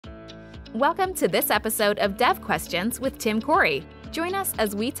Welcome to this episode of Dev Questions with Tim Corey. Join us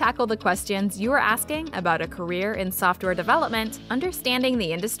as we tackle the questions you are asking about a career in software development, understanding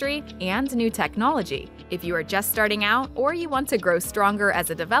the industry, and new technology. If you are just starting out or you want to grow stronger as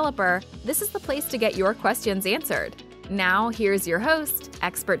a developer, this is the place to get your questions answered. Now, here's your host,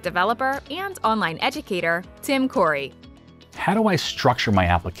 expert developer, and online educator, Tim Corey. How do I structure my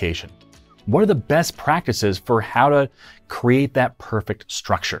application? What are the best practices for how to create that perfect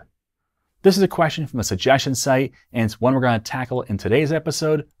structure? This is a question from a suggestion site, and it's one we're going to tackle in today's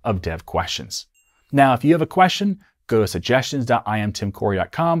episode of Dev Questions. Now, if you have a question, go to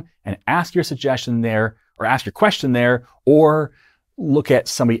suggestions.imtimcorey.com and ask your suggestion there, or ask your question there, or look at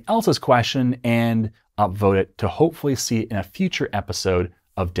somebody else's question and upvote it to hopefully see it in a future episode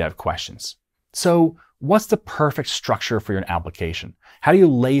of Dev Questions. So, what's the perfect structure for your application? How do you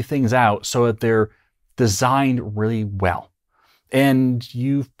lay things out so that they're designed really well? And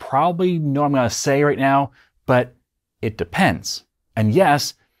you probably know what I'm going to say right now, but it depends. And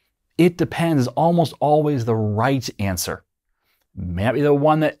yes, it depends is almost always the right answer. May not be the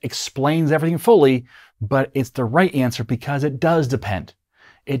one that explains everything fully, but it's the right answer because it does depend.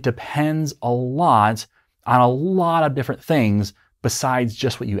 It depends a lot on a lot of different things besides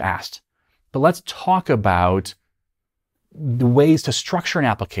just what you asked. But let's talk about the ways to structure an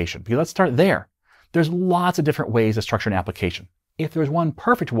application, because let's start there. There's lots of different ways to structure an application. If there's one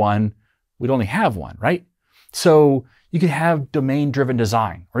perfect one, we'd only have one, right? So you can have domain-driven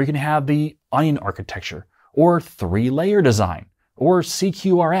design, or you can have the onion architecture, or 3-layer design, or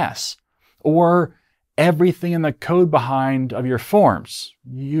CQRS, or everything in the code behind of your forms.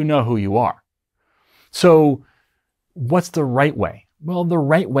 You know who you are. So what's the right way? Well, the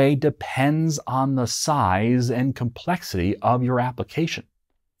right way depends on the size and complexity of your application.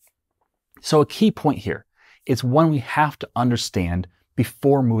 So a key point here, it's one we have to understand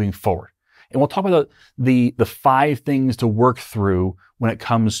before moving forward. And we'll talk about the 5 things to work through when it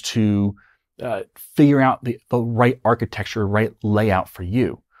comes to figuring out the right architecture, right layout for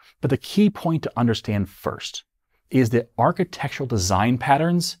you. But the key point to understand first is that architectural design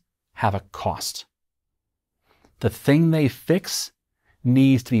patterns have a cost. The thing they fix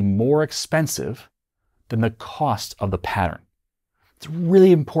needs to be more expensive than the cost of the pattern. It's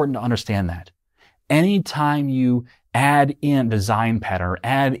really important to understand that. Anytime you add in a design pattern or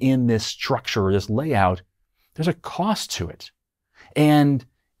add in this structure or this layout, there's a cost to it. And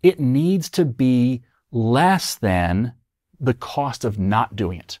it needs to be less than the cost of not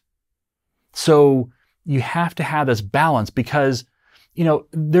doing it. So you have to have this balance because, you know,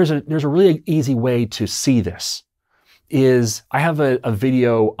 there's a really easy way to see this. I have a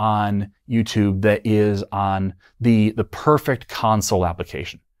video on YouTube that is on the perfect console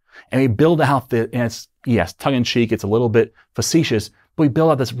application. And we build out and it's, yes, tongue-in-cheek, it's a little bit facetious, but we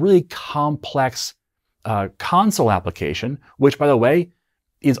build out this really complex console application, which, by the way,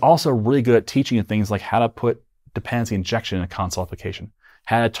 is also really good at teaching you things like how to put dependency injection in a console application,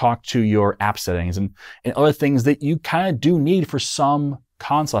 how to talk to your app settings, and other things that you kind of do need for some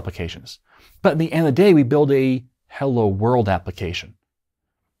console applications. But at the end of the day, we build a Hello World application.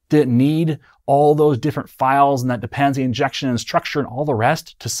 Did it need all those different files and that dependency injection and structure and all the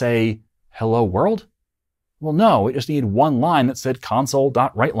rest to say Hello World? Well, no, it just needed one line that said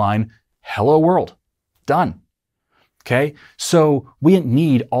console.writeLine, Hello World. Done. Okay, so we didn't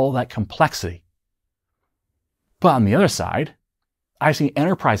need all that complexity. But on the other side, I've seen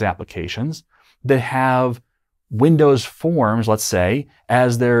enterprise applications that have Windows Forms, let's say,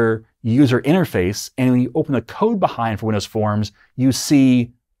 as their user interface, and when you open the code behind for Windows Forms, you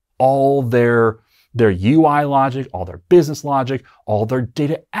see all their UI logic, all their business logic, all their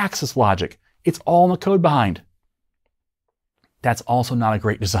data access logic. It's all in the code behind. That's also not a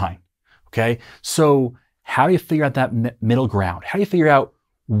great design, okay? So how do you figure out that middle ground? How do you figure out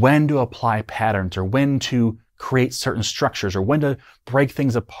when to apply patterns or when to create certain structures or when to break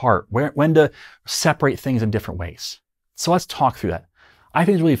things apart, when to separate things in different ways? So let's talk through that. I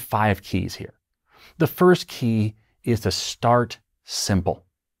think there's really 5 keys here. The first key is to start simple.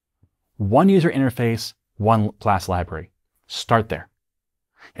 One user interface, one class library. Start there.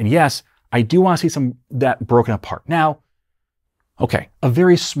 And yes, I do want to see that broken apart. Now, okay, a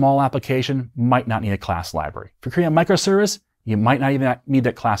very small application might not need a class library. If you're creating a microservice, you might not even need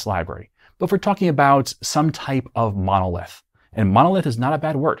that class library. But if we're talking about some type of monolith, and monolith is not a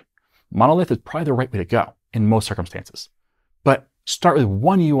bad word. Monolith is probably the right way to go in most circumstances. But start with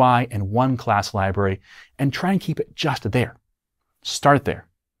one UI and one class library and try and keep it just there. Start there.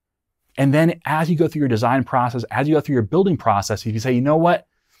 And then as you go through your design process, as you go through your building process, if you say, you know what?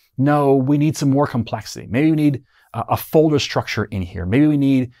 No, we need some more complexity. Maybe we need a folder structure in here. Maybe we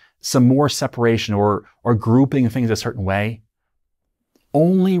need some more separation or grouping things a certain way.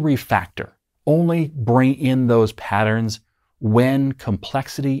 Only refactor, only bring in those patterns when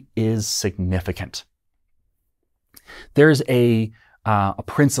complexity is significant. There's a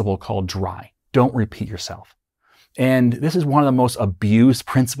principle called DRY, don't repeat yourself. And this is one of the most abused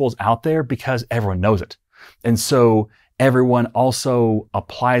principles out there because everyone knows it. And so everyone also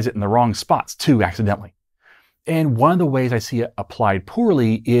applies it in the wrong spots too, accidentally. And one of the ways I see it applied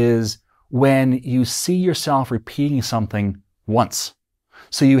poorly is when you see yourself repeating something once.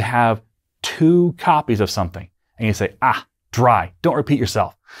 So you have 2 copies of something and you say, DRY, don't repeat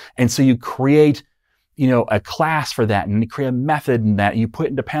yourself. And so you create, a class for that and you create a method in that and you put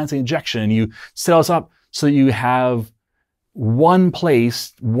in dependency injection and you set us up so you have one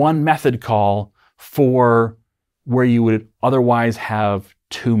place, one method call for where you would otherwise have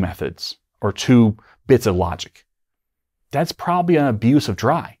 2 methods or 2 bits of logic. That's probably an abuse of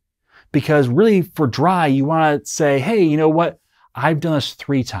DRY, because really for DRY, you want to say, hey, you know what? I've done this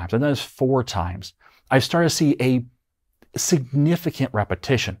 3 times. I've done this 4 times. I've started to see a significant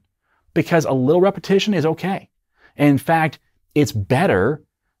repetition, because a little repetition is okay. And in fact, it's better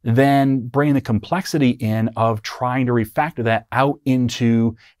than bringing the complexity in of trying to refactor that out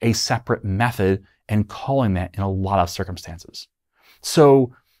into a separate method and calling that in a lot of circumstances.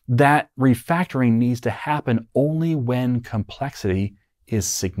 So that refactoring needs to happen only when complexity is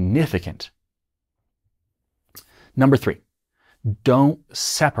significant. Number 3, don't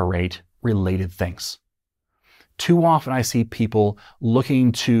separate related things. Too often I see people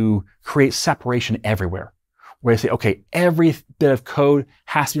looking to create separation everywhere, where they say, okay, every bit of code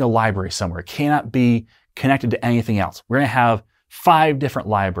has to be in a library somewhere. It cannot be connected to anything else. We're going to have 5 different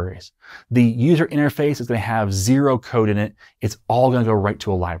libraries. The user interface is going to have 0 code in it. It's all going to go right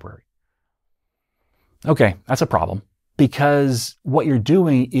to a library. Okay, that's a problem, because what you're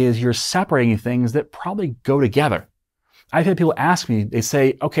doing is you're separating things that probably go together. I've had people ask me, they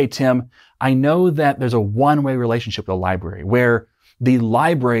say, okay, Tim, I know that there's a one-way relationship with a library where the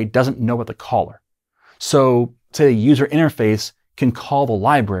library doesn't know about the caller. So say the user interface can call the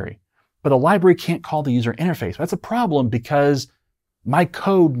library, but the library can't call the user interface. That's a problem because my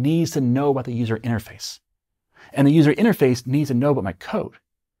code needs to know about the user interface. And the user interface needs to know about my code.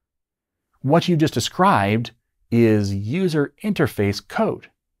 What you just described is user interface code.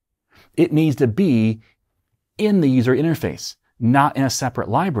 It needs to be in the user interface, not in a separate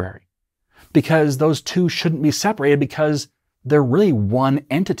library, because those 2 shouldn't be separated because they're really one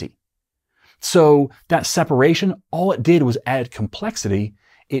entity. So that separation, all it did was add complexity.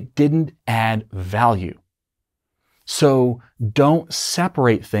 It didn't add value. So don't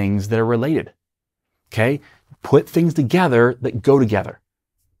separate things that are related. Okay? Put things together that go together.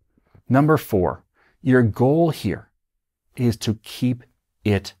 Number 4, your goal here is to keep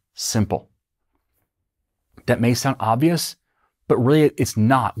it simple. That may sound obvious, but really it's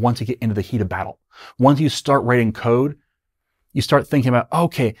not once you get into the heat of battle. Once you start writing code, you start thinking about,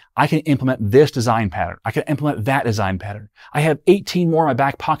 okay, I can implement this design pattern. I can implement that design pattern. I have 18 more in my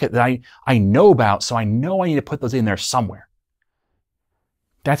back pocket that I know about, so I know I need to put those in there somewhere.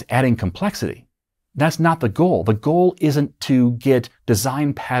 That's adding complexity. That's not the goal. The goal isn't to get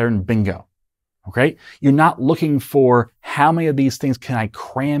design pattern bingo. Okay? You're not looking for how many of these things can I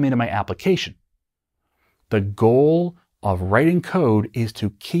cram into my application. The goal of writing code is to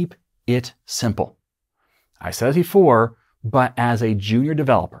keep it simple. I said it before, but as a junior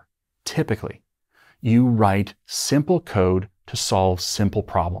developer, typically, you write simple code to solve simple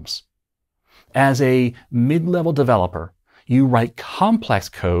problems. As a mid-level developer, you write complex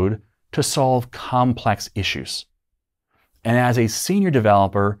code to solve complex issues. And as a senior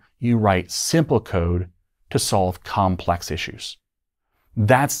developer, you write simple code to solve complex issues.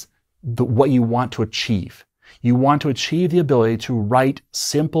 That's what you want to achieve. You want to achieve the ability to write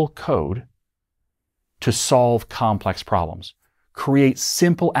simple code to solve complex problems. Create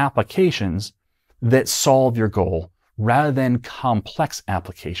simple applications that solve your goal rather than complex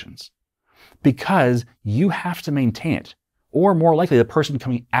applications. Because you have to maintain it, or more likely the person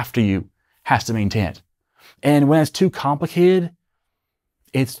coming after you has to maintain it. And when it's too complicated,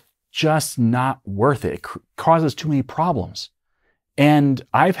 it's just not worth it. It causes too many problems. And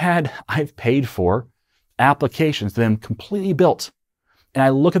I've paid for applications that I'm completely built. And I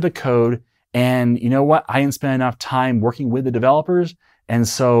look at the code and you know what? I didn't spend enough time working with the developers. And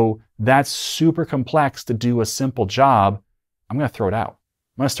so that's super complex to do a simple job. I'm going to throw it out.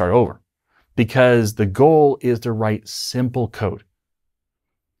 I'm going to start over because the goal is to write simple code.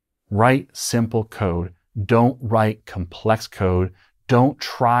 Write simple code. Don't write complex code. Don't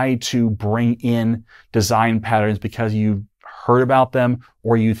try to bring in design patterns because you've heard about them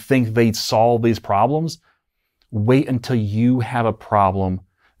or you think they solve these problems. Wait until you have a problem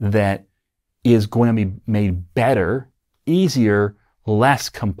that is going to be made better, easier, less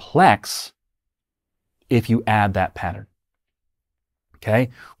complex if you add that pattern. Okay?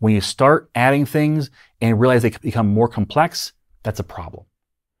 When you start adding things and realize they become more complex, that's a problem.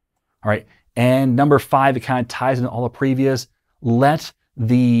 All right. And number 5, it kind of ties into all the previous. Let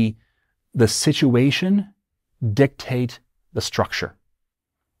the situation dictate the structure.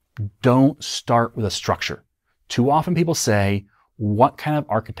 Don't start with a structure. Too often people say, what kind of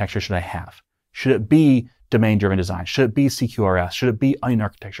architecture should I have? Should it be domain-driven design? Should it be CQRS? Should it be onion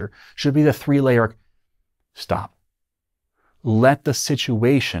architecture? Should it be the 3-layer? Stop. Let the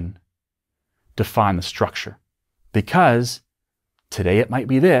situation define the structure. Because today it might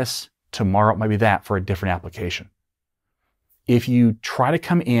be this, tomorrow it might be that for a different application. If you try to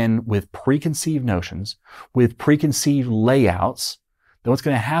come in with preconceived notions, with preconceived layouts, then what's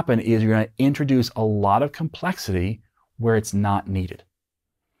going to happen is you're going to introduce a lot of complexity where it's not needed.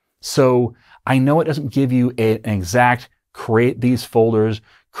 So I know it doesn't give you an exact create these folders,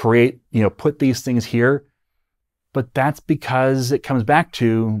 put these things here, but that's because it comes back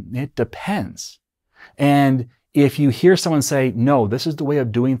to it depends. And if you hear someone say, no, this is the way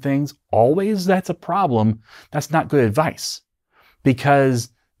of doing things, always that's a problem, that's not good advice, because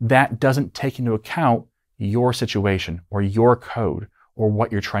that doesn't take into account your situation or your code or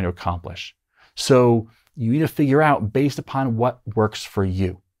what you're trying to accomplish. So you need to figure out based upon what works for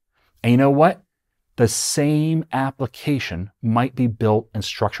you. And you know what? The same application might be built and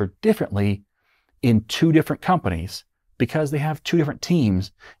structured differently in 2 different companies because they have 2 different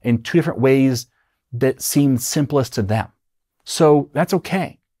teams in 2 different ways that seem simplest to them. So that's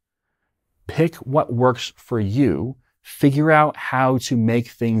okay. Pick what works for you, figure out how to make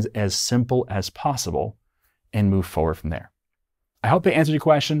things as simple as possible, and move forward from there. I hope I answered your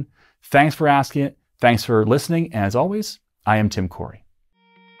question. Thanks for asking it. Thanks for listening. And as always, I am Tim Corey.